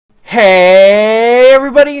Hey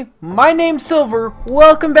everybody, my name's Silver,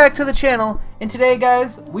 welcome back to the channel, and today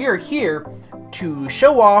guys, we are here to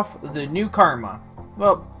show off the new karma.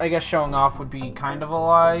 Well, I guess showing off would be kind of a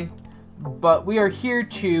lie, but we are here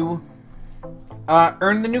to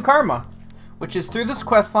earn the new karma, which is through this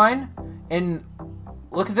quest line, and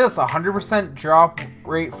look at this, 100% drop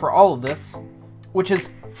rate for all of this, which is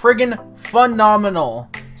friggin' phenomenal.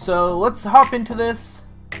 So let's hop into this.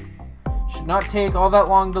 Should not take all that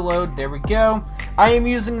long to load. There we go. I am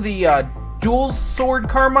using the dual sword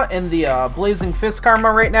karma and the blazing fist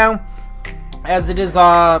karma right now, as it is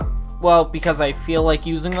well, because I feel like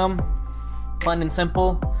using them, plain and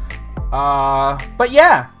simple. But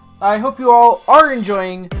yeah, I hope you all are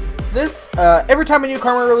enjoying this. Every time a new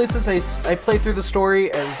karma releases, I play through the story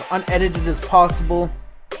as unedited as possible.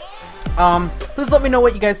 Please let me know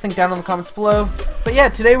what you guys think down in the comments below. But yeah,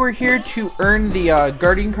 today we're here to earn the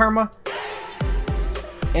Guardian Karma.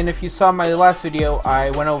 And if you saw my last video, I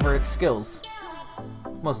went over its skills.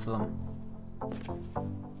 Most of them.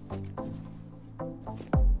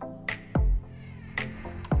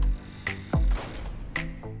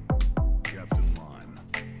 Captain Lime,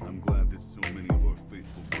 I'm glad that so many of our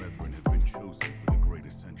faithful brethren have been chosen for the great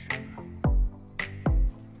ascension.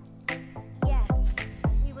 Yes,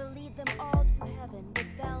 we will lead them all to heaven with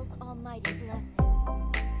Bel's almighty blessing.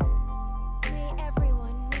 May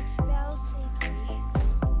everyone reach Bel safely.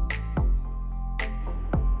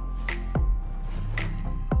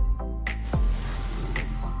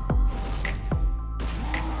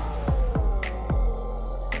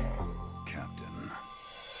 Captain.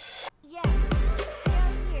 Yes, they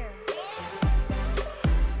are here.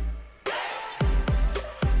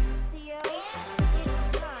 Theo,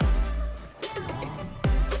 it's time.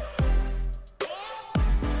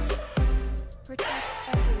 Protect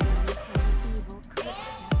everyone from evil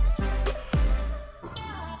Kurtzpel.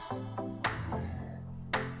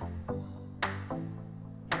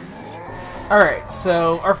 Alright,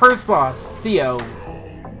 so our first boss, Theo.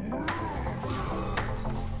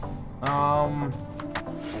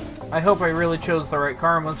 I hope I really chose the right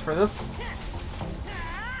karmas for this.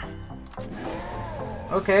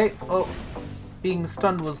 Okay, oh, being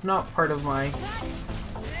stunned was not part of my...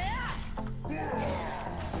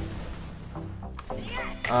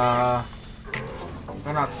 I'm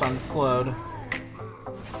not stunned, slowed.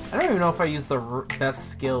 I don't even know if I use the best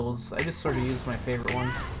skills. I just sort of use my favorite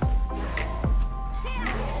ones.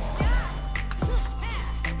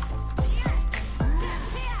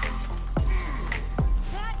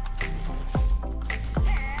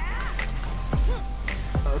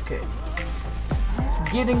 Okay.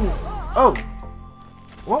 Getting... Oh!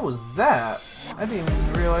 What was that? I didn't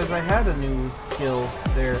even realize I had a new skill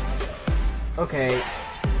there. Okay.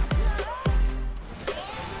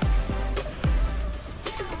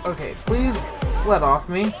 Okay, please let off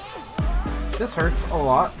me. This hurts a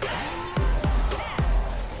lot.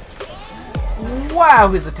 Wow,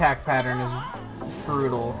 his attack pattern is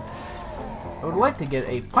brutal. I would like to get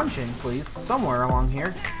a punch in, please, somewhere along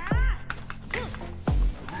here.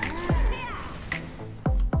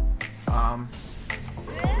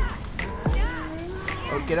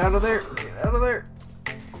 Oh, get out of there! Get out of there!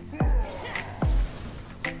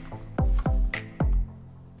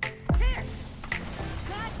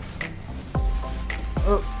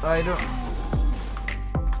 Oh, I don't...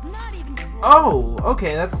 Oh,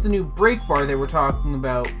 okay, that's the new break bar they were talking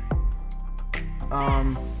about.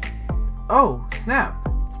 Oh, snap.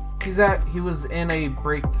 He was in a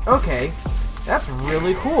break... Okay, that's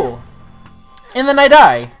really cool. And then I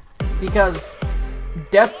die, because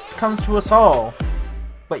death comes to us all,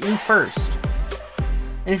 but you first.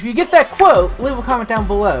 And if you get that quote, leave a comment down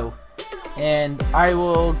below, and I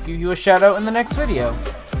will give you a shout out in the next video.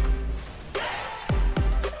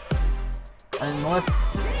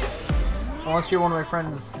 Unless you're one of my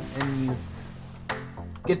friends and you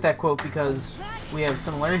get that quote because we have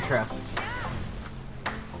similar interests.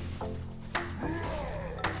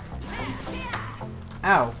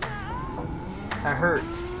 Ow. That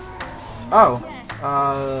hurts. Oh.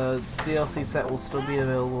 DLC set will still be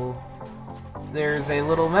available. There's a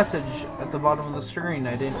little message at the bottom of the screen.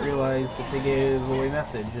 I didn't realize that they gave away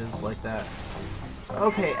messages like that.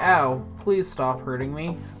 Okay, ow. Please stop hurting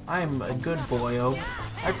me. I'm a good boyo.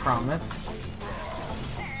 I promise.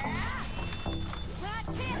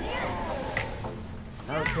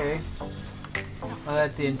 Okay. Well,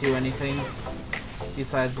 that didn't do anything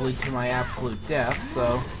besides lead to my absolute death,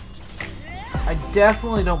 so... I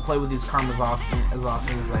definitely don't play with these karmas as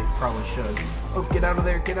often as I probably should. Oh, get out of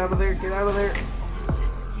there, get out of there, get out of there!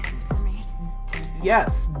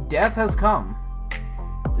 Yes, death has come.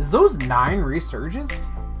 Is those 9 resurges?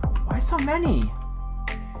 Why so many?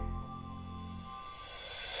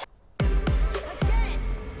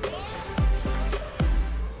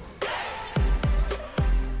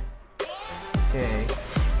 Okay.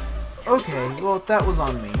 Okay, well, that was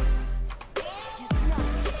on me.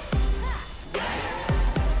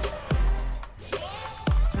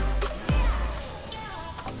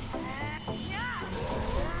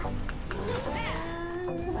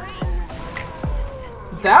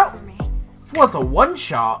 That was a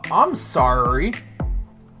one-shot. I'm sorry.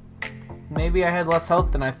 Maybe I had less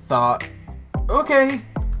health than I thought. Okay.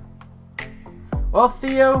 Well,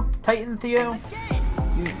 Theo, Titan Theo,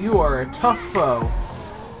 you are a tough foe.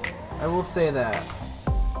 I will say that.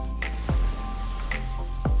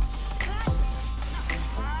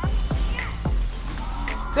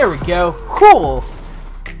 There we go. Cool.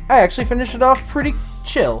 I actually finished it off pretty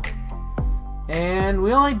chill. And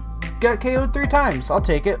we only got KO'd 3 times. I'll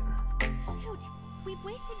take it. Shoot, we've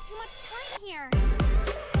wasted too much time here.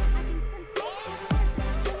 I can sense most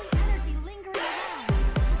of the energy lingering around.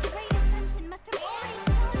 The great ascension must have already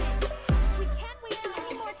started. We can't waste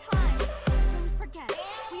any more time. Don't forget,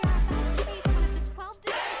 we are about to face one of the 12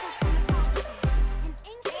 disciples from the prophecy, an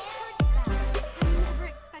ancient Kurtzpel. I never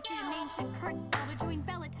expected an ancient Kurtzpel to join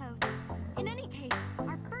Belatos. In any case,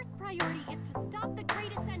 our first priority is to stop the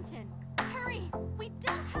great ascension. Hurry! We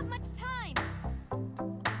don't have much time!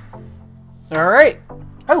 Alright.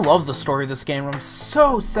 I love the story of this game. I'm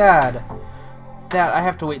so sad that I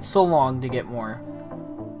have to wait so long to get more.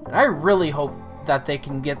 And I really hope that they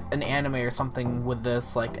can get an anime or something with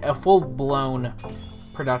this, like a full-blown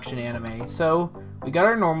production anime. So, we got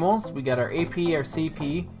our normals, we got our AP, our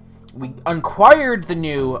CP, we acquired the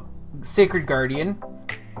new Sacred Guardian,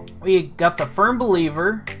 we got the Firm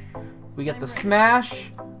Believer, we got the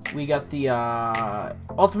Smash, we got the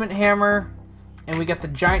Ultimate Hammer, and we got the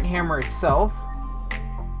Giant Hammer itself.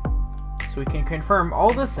 So we can confirm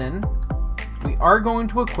all this in. We are going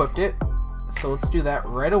to equip it, so let's do that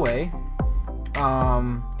right away.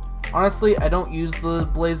 Honestly, I don't use the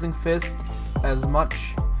Blazing Fist as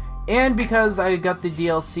much. And because I got the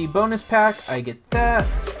DLC bonus pack, I get that.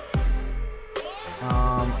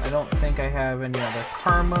 I don't think I have any other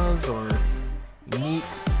karmas or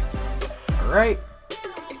uniques. Alright.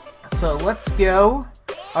 So let's go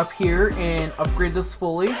up here and upgrade this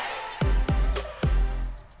fully.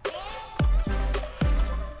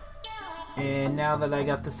 And now that I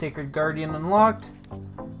got the Sacred Guardian unlocked,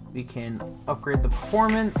 we can upgrade the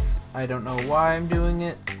performance. I don't know why I'm doing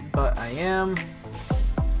it, but I am.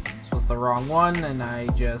 This was the wrong one, and I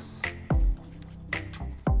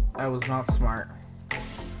was not smart.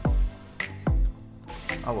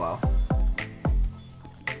 Oh well.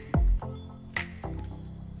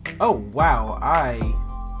 Oh wow,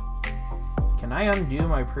 can I undo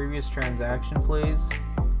my previous transaction, please?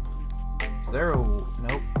 Is there a...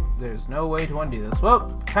 Nope. There's no way to undo this.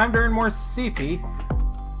 Well, time to earn more CP.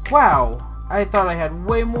 Wow, I thought I had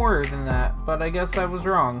way more than that, but I guess I was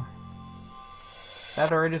wrong.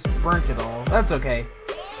 That or I just burnt it all. That's okay.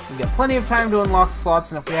 We got plenty of time to unlock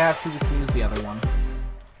slots, and if we have to, we can use the other one.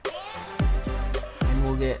 And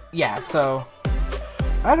we'll get... Yeah, so...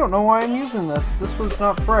 I don't know why I'm using this. This was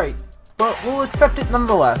not bright. But we'll accept it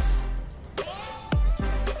nonetheless.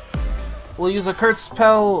 We'll use a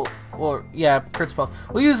Kurtzpel... Or, yeah, Kurtzpel.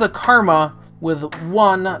 We'll use a Karma with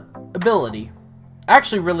 1 ability. I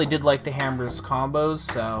actually really did like the Hammer's combos,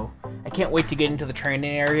 so I can't wait to get into the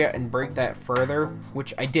training area and break that further,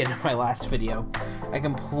 which I did in my last video. I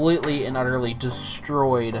completely and utterly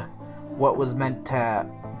destroyed what was meant to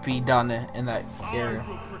be done in that area.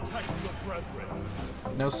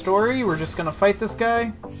 No story, we're just gonna fight this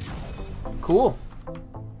guy. Cool.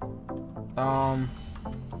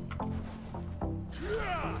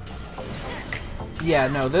 Yeah,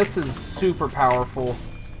 no, this is super powerful.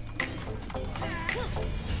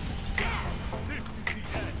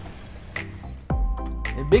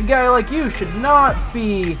 A big guy like you should not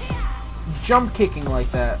be jump kicking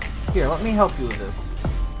like that. Here, let me help you with this.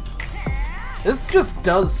 This just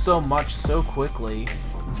does so much so quickly.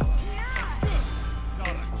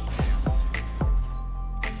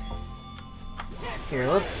 Here,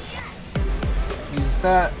 let's use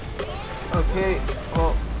that. Okay,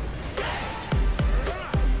 well...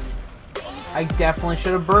 I definitely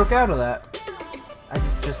should have broke out of that. I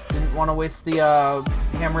just didn't want to waste the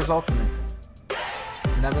Hammer's ultimate.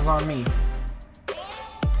 And that is on me.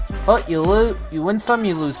 But you win some,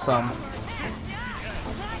 you lose some.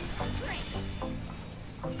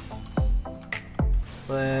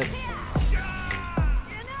 But...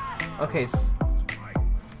 Okay,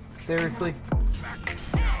 seriously?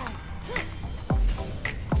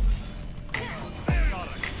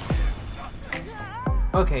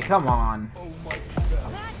 Okay, come on.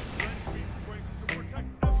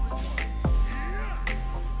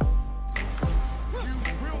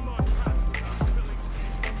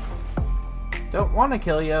 Don't want to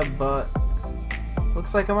kill you, but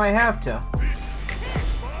looks like I might have to.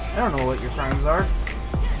 I don't know what your crimes are.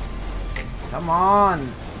 Come on,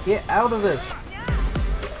 get out of this.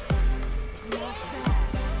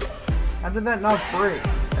 How did that not break?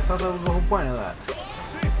 I thought that was the whole point of that.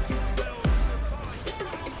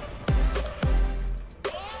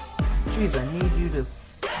 Jeez, I need you to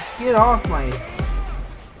get off my...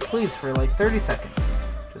 Please, for like 30 seconds.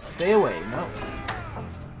 Just stay away. No.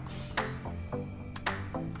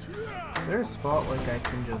 Is there a spot like I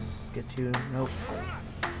can just get to? Nope.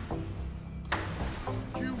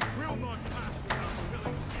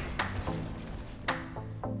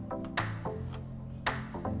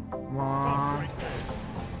 Come on.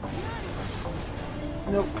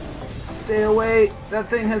 Nope. Stay away. That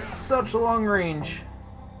thing has such a long range.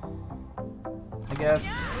 I guess.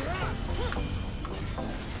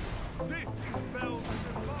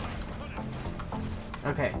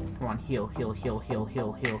 Okay, come on, heal, heal, heal, heal,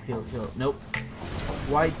 heal, heal, heal, heal. Nope.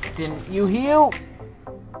 Why didn't you heal?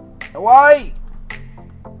 Why?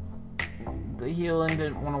 The healing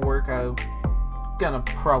didn't want to work. I'm gonna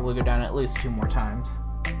probably go down at least 2 more times.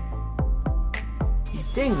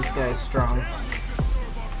 Dang, this guy's strong.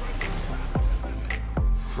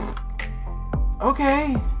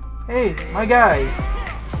 Okay. Hey, my guy.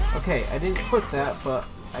 Okay, I didn't click that, but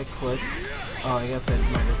I clicked. Oh, I guess I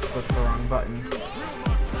might have clicked the wrong button.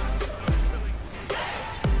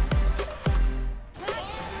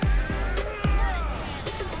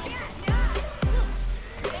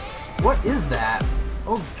 What is that?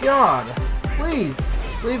 Oh God! Please,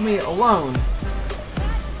 leave me alone.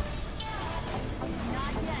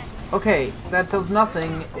 Okay, that does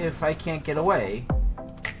nothing if I can't get away.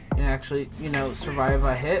 And actually, you know, survive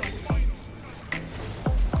a hit.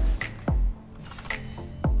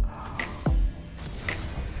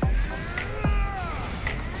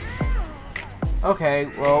 Okay,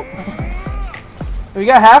 well, we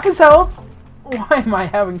got half his health. Why am I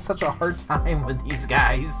having such a hard time with these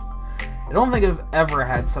guys? I don't think I've ever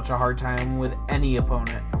had such a hard time with any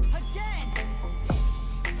opponent.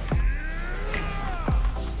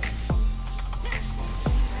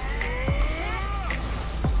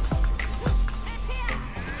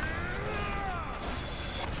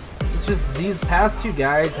 It's just these past 2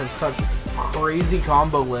 guys have such crazy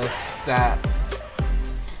combo lists that...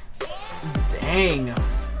 Dang.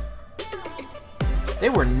 They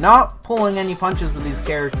were not pulling any punches with these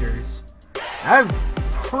characters. I've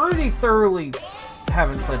pretty thoroughly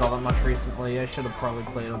haven't played all that much recently. I should have probably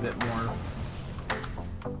played a bit more.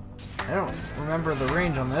 I don't remember the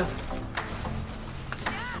range on this.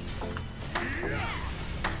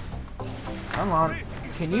 Come on.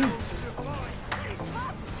 Can you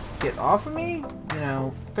get off of me? You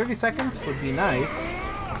know, 30 seconds would be nice.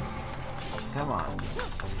 Come on.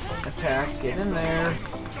 Attack, get in there.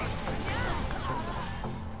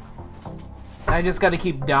 I just gotta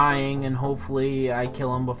keep dying and hopefully I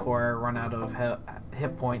kill him before I run out of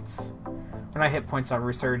hit points. When I hit points, I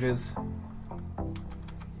resurges.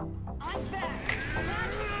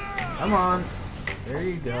 Come on. There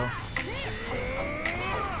you go.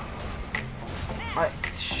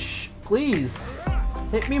 Shh, please.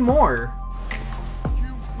 Hit me more.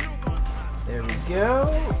 There we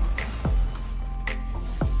go.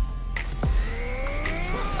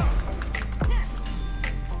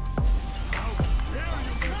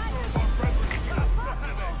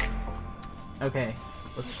 Okay,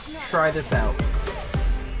 let's try this out.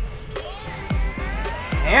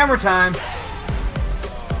 Hammer time!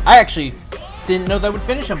 I actually didn't know that would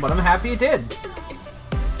finish him, but I'm happy it did.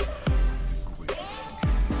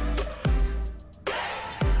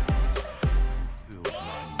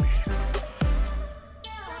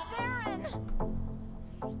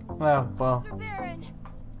 Well. Sir Baron,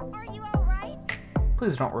 are you all right?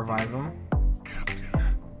 Please don't revive him.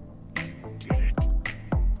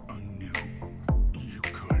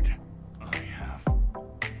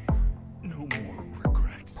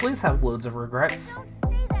 Please have loads of regrets. Don't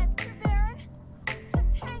say that, Sir Baron.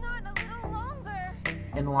 Just hang on a little longer.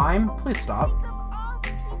 In Lime, please stop. Think of all the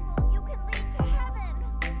people you could lead to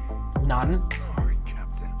heaven. None. Sorry,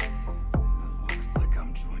 Captain. Looks like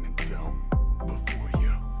I'm joining Bell before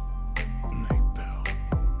you. May Bell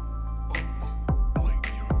always light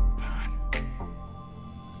your path.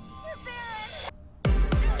 Sir Baron!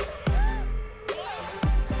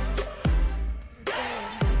 Sir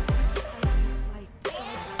Baron, Christ his life to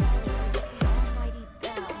guide followers of the almighty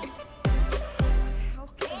Bell. How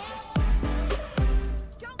can he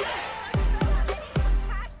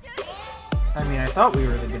I mean, I thought we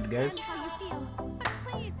were the good guys. I understand how you feel, but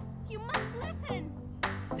please, you must listen.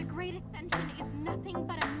 The Great Ascension is nothing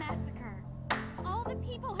but a massacre. All the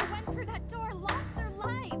people who went through that door lost their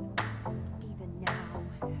lives. Even now,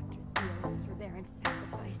 after Theo and Sir Baron's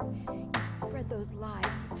sacrifice, you spread those lies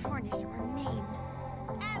to tarnish our name.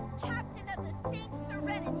 As captain of the Saint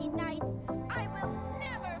Serenity Knights, I will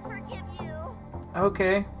never forgive you.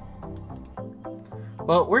 Okay.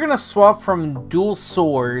 Well, we're gonna swap from dual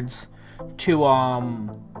swords to,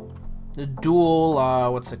 the dual,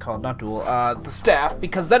 what's it called? Not dual, the staff,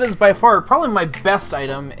 because that is by far probably my best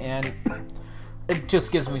item, and it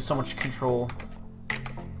just gives me so much control.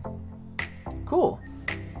 Cool.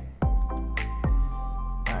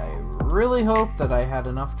 I really hope that I had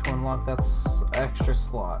enough to unlock that extra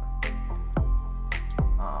slot.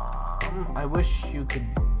 I wish you could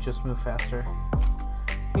just move faster.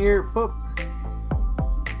 Here, boop.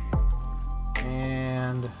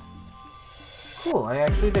 And... cool, I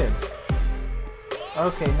actually did.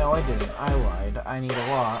 Okay, no I didn't. I lied. I need a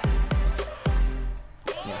lot.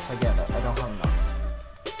 Yes, I get it. I don't have enough.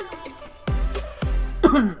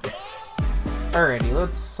 Alrighty,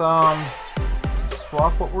 let's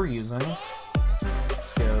swap what we're using.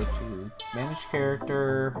 Let's go to manage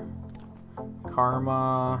character,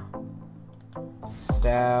 karma,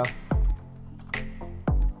 staff.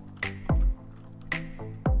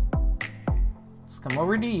 Let's come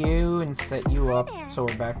over to you and set you up so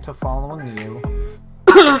we're back to following you.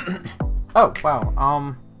 Oh,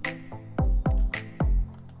 wow,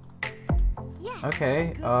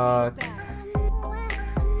 okay,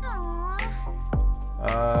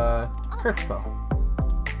 Kurtzpel.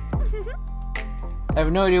 I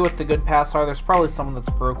have no idea what the good paths are. There's probably someone that's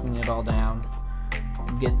broken it all down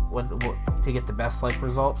to get to get the best like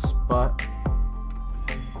results, but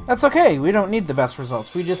that's okay. We don't need the best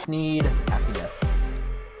results. We just need happiness,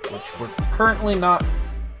 which we're currently not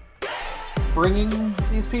bringing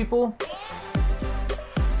these people.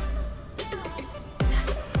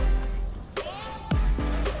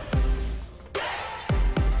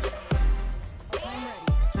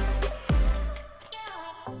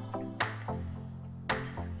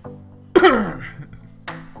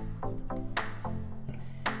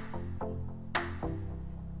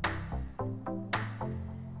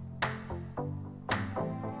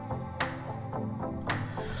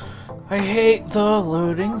 I hate the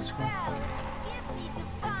loading screen. Give me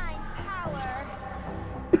divine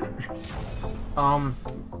power.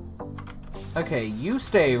 Okay, you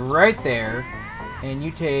stay right there, and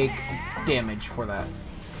you take damage for that.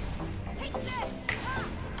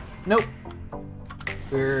 Nope.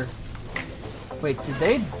 Wait, did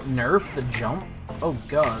they nerf the jump? Oh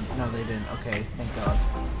god, no they didn't. Okay, thank god.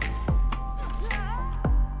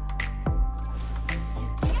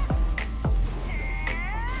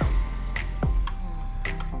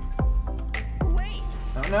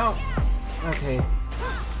 Oh no. Okay.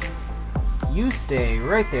 You stay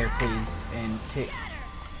right there, please, and take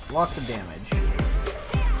lots of damage.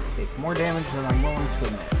 Take more damage than I'm willing to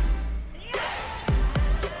admit.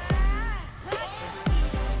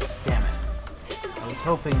 Damn it. I was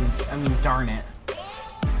hoping, I mean, darn it.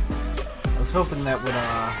 I was hoping that would,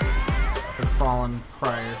 have fallen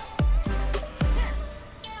prior.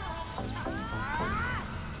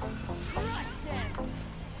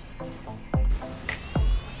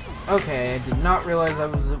 Okay, I did not realize I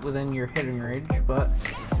was within your hitting range, but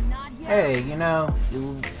hey, you know,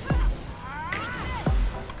 you...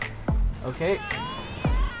 Okay.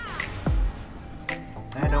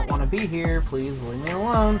 I don't want to be here, please leave me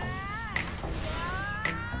alone.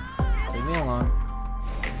 Leave me alone.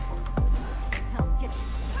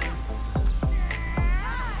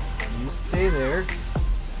 You stay there.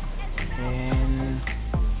 And...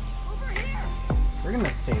 we're gonna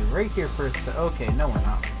stay right here for a sec. Okay, no we're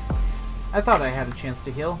not. I thought I had a chance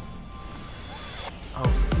to heal. Oh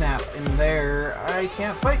snap, in there, I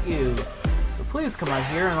can't fight you. So please come out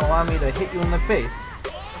here and allow me to hit you in the face.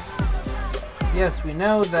 Yes, we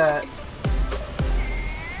know that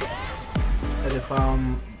if it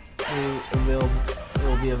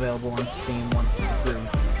will be available on Steam once it's approved.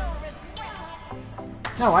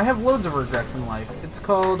 No, I have loads of regrets in life. It's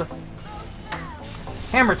called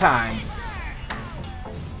Hammer Time.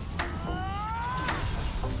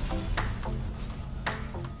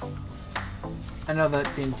 I know that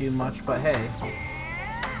didn't do much, but hey.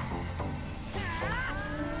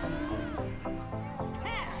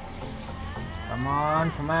 Come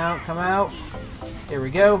on, come out, come out. There we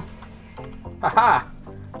go. Haha!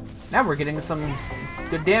 Now we're getting some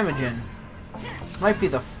good damage in. This might be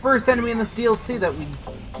the first enemy in this DLC that we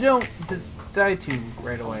don't die to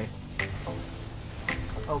right away.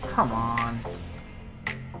 Oh, come on.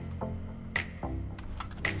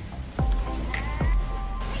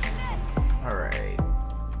 Alright.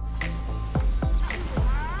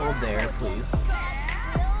 Hold there, please.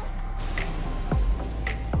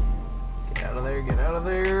 Get out of there, get out of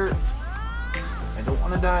there. I don't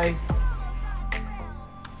want to die.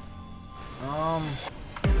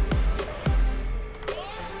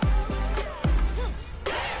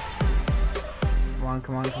 Come on,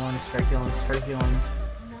 come on, come on. Start healing, start healing.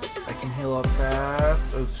 I can heal up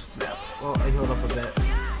fast. Oh, snap. Well, I healed up a bit.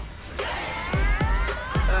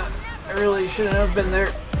 I really shouldn't have been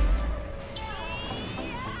there.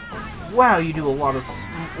 Wow, you do a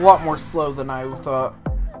lot more slow than I thought.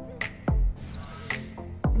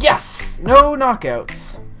 Yes! No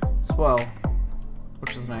knockouts as well,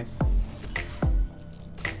 which is nice.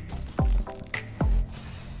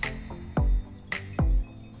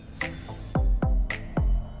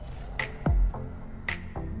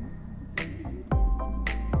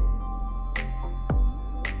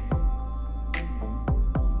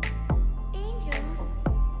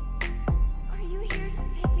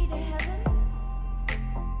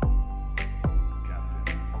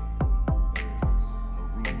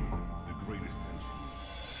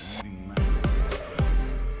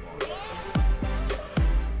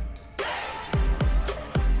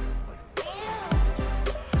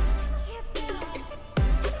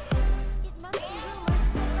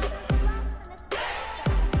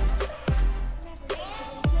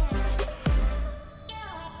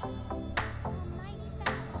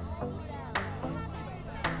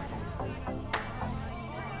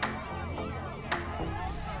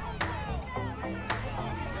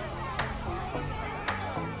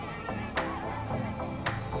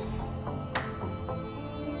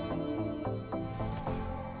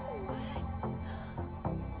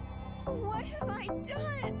 What have I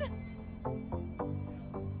done?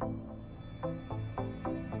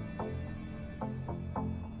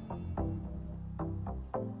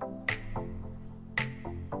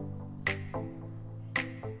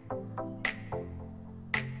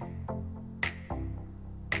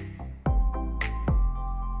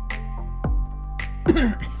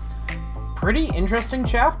 Pretty interesting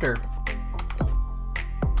chapter.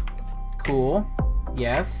 Cool.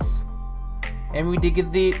 Yes. And we did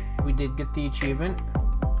get the achievement.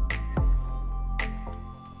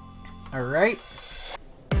 All right.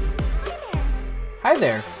 Hi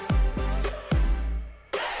there.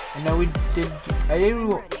 I know we did. I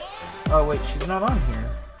didn't. Oh wait, she's not on here.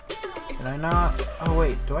 Did I not? Oh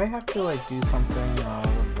wait, do I have to like do something? What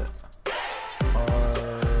is it?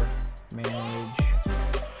 Or manage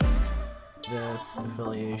this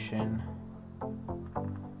affiliation.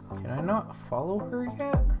 Can I not follow her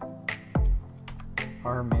yet?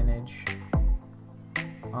 Or manage.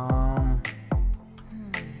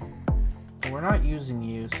 We're not using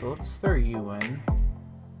you, so let's throw you in.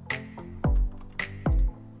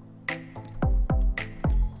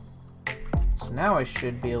 So now I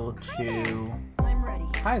should be able to... I'm ready.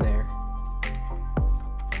 Hi there.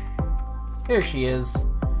 There she is.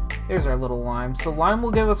 There's our little Lime. So Lime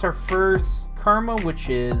will give us our first karma, which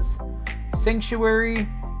is Sanctuary.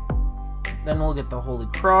 Then we'll get the Holy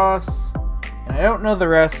Cross. And I don't know the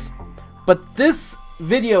rest. But this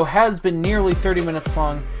video has been nearly 30 minutes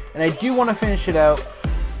long. And I do want to finish it out.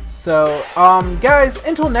 So, guys,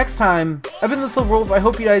 until next time, I've been the Silver Wolf. I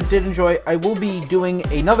hope you guys did enjoy. I will be doing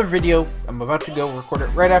another video. I'm about to go record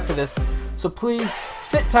it right after this. So please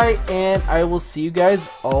sit tight, and I will see you guys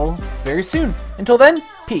all very soon. Until then,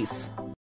 peace.